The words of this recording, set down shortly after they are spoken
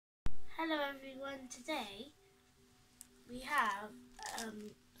Hello everyone, today we have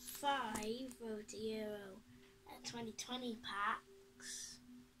 5 Road to Euro 2020 packs,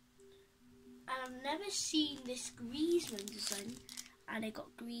 and I've never seen this Griezmann design, and I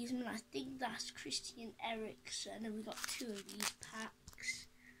got Griezmann, I think that's Christian Eriksen, and we got 2 of these packs,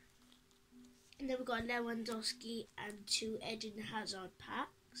 and then we got Lewandowski and 2 Eden Hazard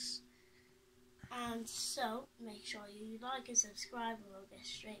packs. And so, make sure you like and subscribe, and we'll get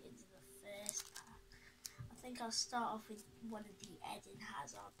straight into the first pack. I think I'll start off with one of the Eden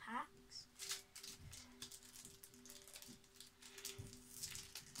Hazard packs.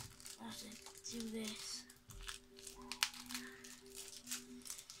 I have to do this.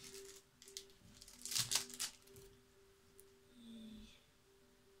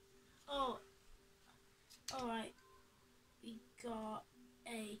 Oh, alright. We got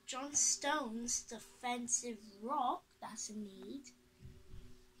a John Stones defensive rock, that's a need.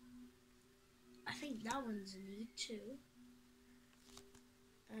 I think that one's a need too.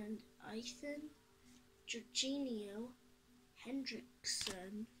 And Ethan, Jorginho,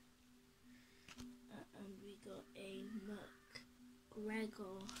 Hendrickson, and we got a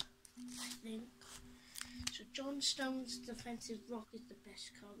McGregor, I think. So John Stones defensive rock is the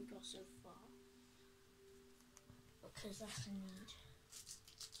best card we got so far, because that's a need.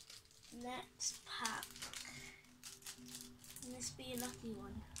 Next pack. Can this be a lucky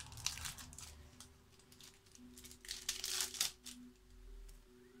one?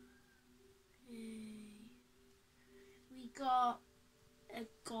 We got a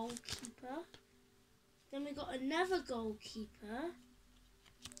goalkeeper. Then we got another goalkeeper.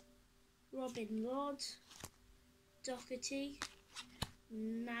 Robin Rod, Doherty,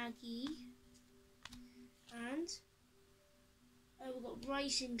 Nagy, and we've got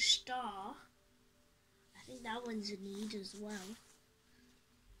Rising Star. I think that one's a need as well.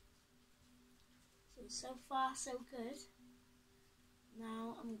 So far so good.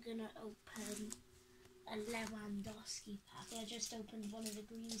 Now I'm gonna open a Lewandowski pack. I just opened one of the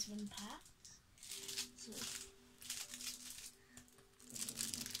Griezmann packs. So,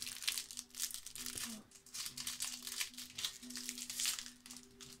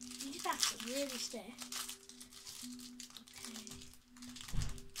 these packs are really stiff.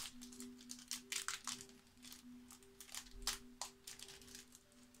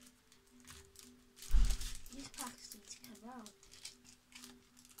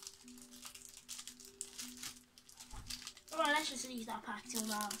 Alright, let's just leave that pack till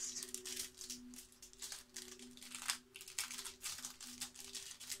last.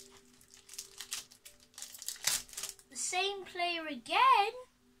 The same player again?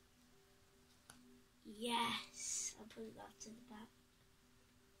 Yes, I'll put that to the back.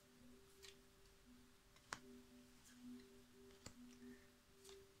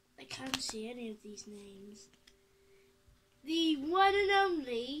 I can't see any of these names. The one and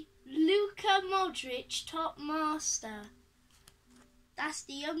only Luka Modric, Top Master. That's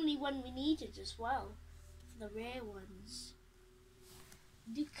the only one we needed as well, for the rare ones.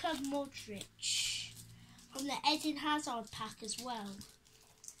 Luka Modric. From the Eden Hazard pack as well.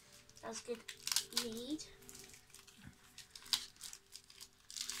 That's good need.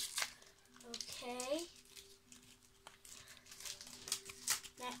 Okay.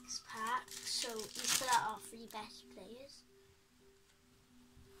 Next pack. So we put out our 3 best players.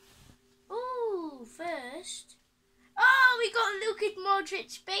 Ooh, first. Oh, we got Luka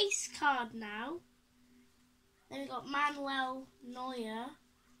Modric base card now. Then we got Manuel Neuer,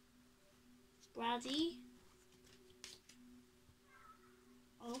 Brady,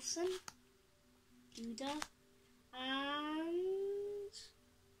 Olsen, Duda, and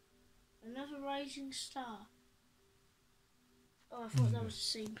another Rising Star. Oh, I thought that was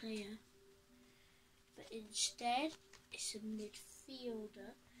the same player. But instead, it's a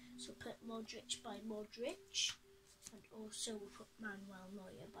midfielder. So put Modric by Modric. And also we'll put Manuel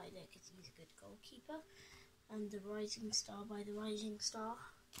Neuer by there because he's a good goalkeeper. And the Rising Star by the Rising Star.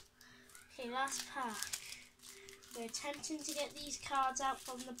 Okay, last pack. We're attempting to get these cards out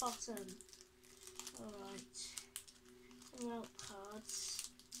from the bottom. Alright. Come out cards.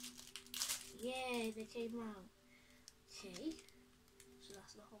 Yeah, they came out. Okay. So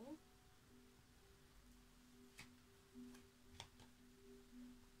that's the whole.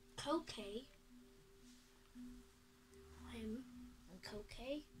 Koke. Him and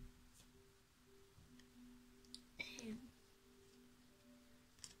Koke. Him.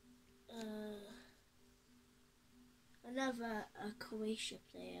 Another Croatia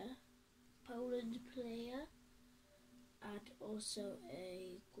player, Poland player, and also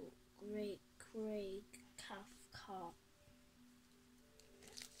a great Craig Cathcart.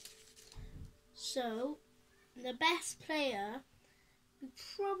 So the best player we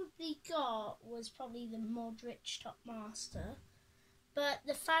probably got was probably the Modric Top Master. But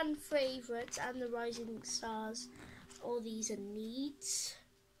the fan favourites and the rising stars, all these are needs.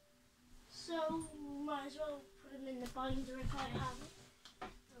 So might as well put them in the binder if I have it.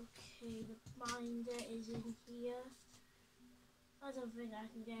 Okay, the binder is in here. I don't think I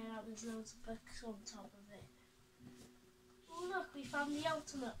can get it out. There's loads of books on top of it. Oh look, we found the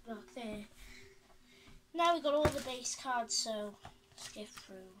ultimate book there. Now we got all the base cards, so skip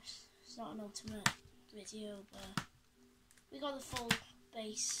through. It's not an ultimate video, but we got the full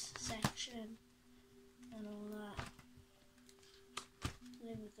base section and all that. And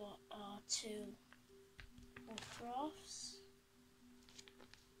then we got our 2 autographs.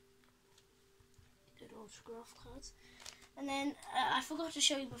 Good autograph cards. And then I forgot to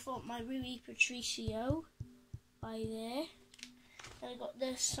show you before my Rui Patricio by there. Then I got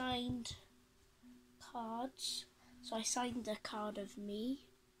the signed cards. So I signed a card of me.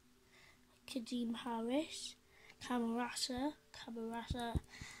 Kadeem Harris. Camerata,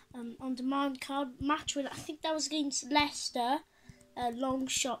 on demand card, match winner. I think that was against Leicester, a long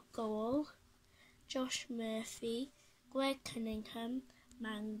shot goal. Josh Murphy, Greg Cunningham,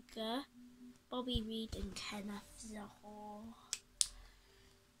 Manga, Bobby Reed and Kenneth Zahor.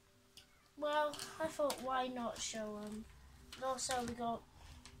 Well, I thought why not show them. And also we got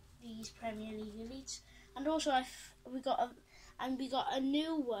these Premier League elites, and also we got a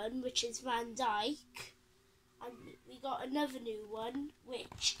new one which is Van Dijk. And we got another new one,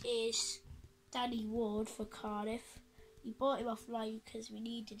 which is Danny Ward for Cardiff. We bought him offline because we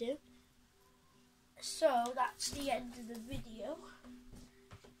needed him. So that's the end of the video.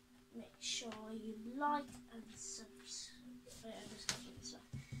 Make sure you like and subscribe.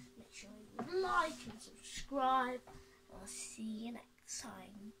 Make sure you like and subscribe. I'll see you next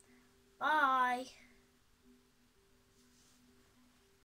time. Bye.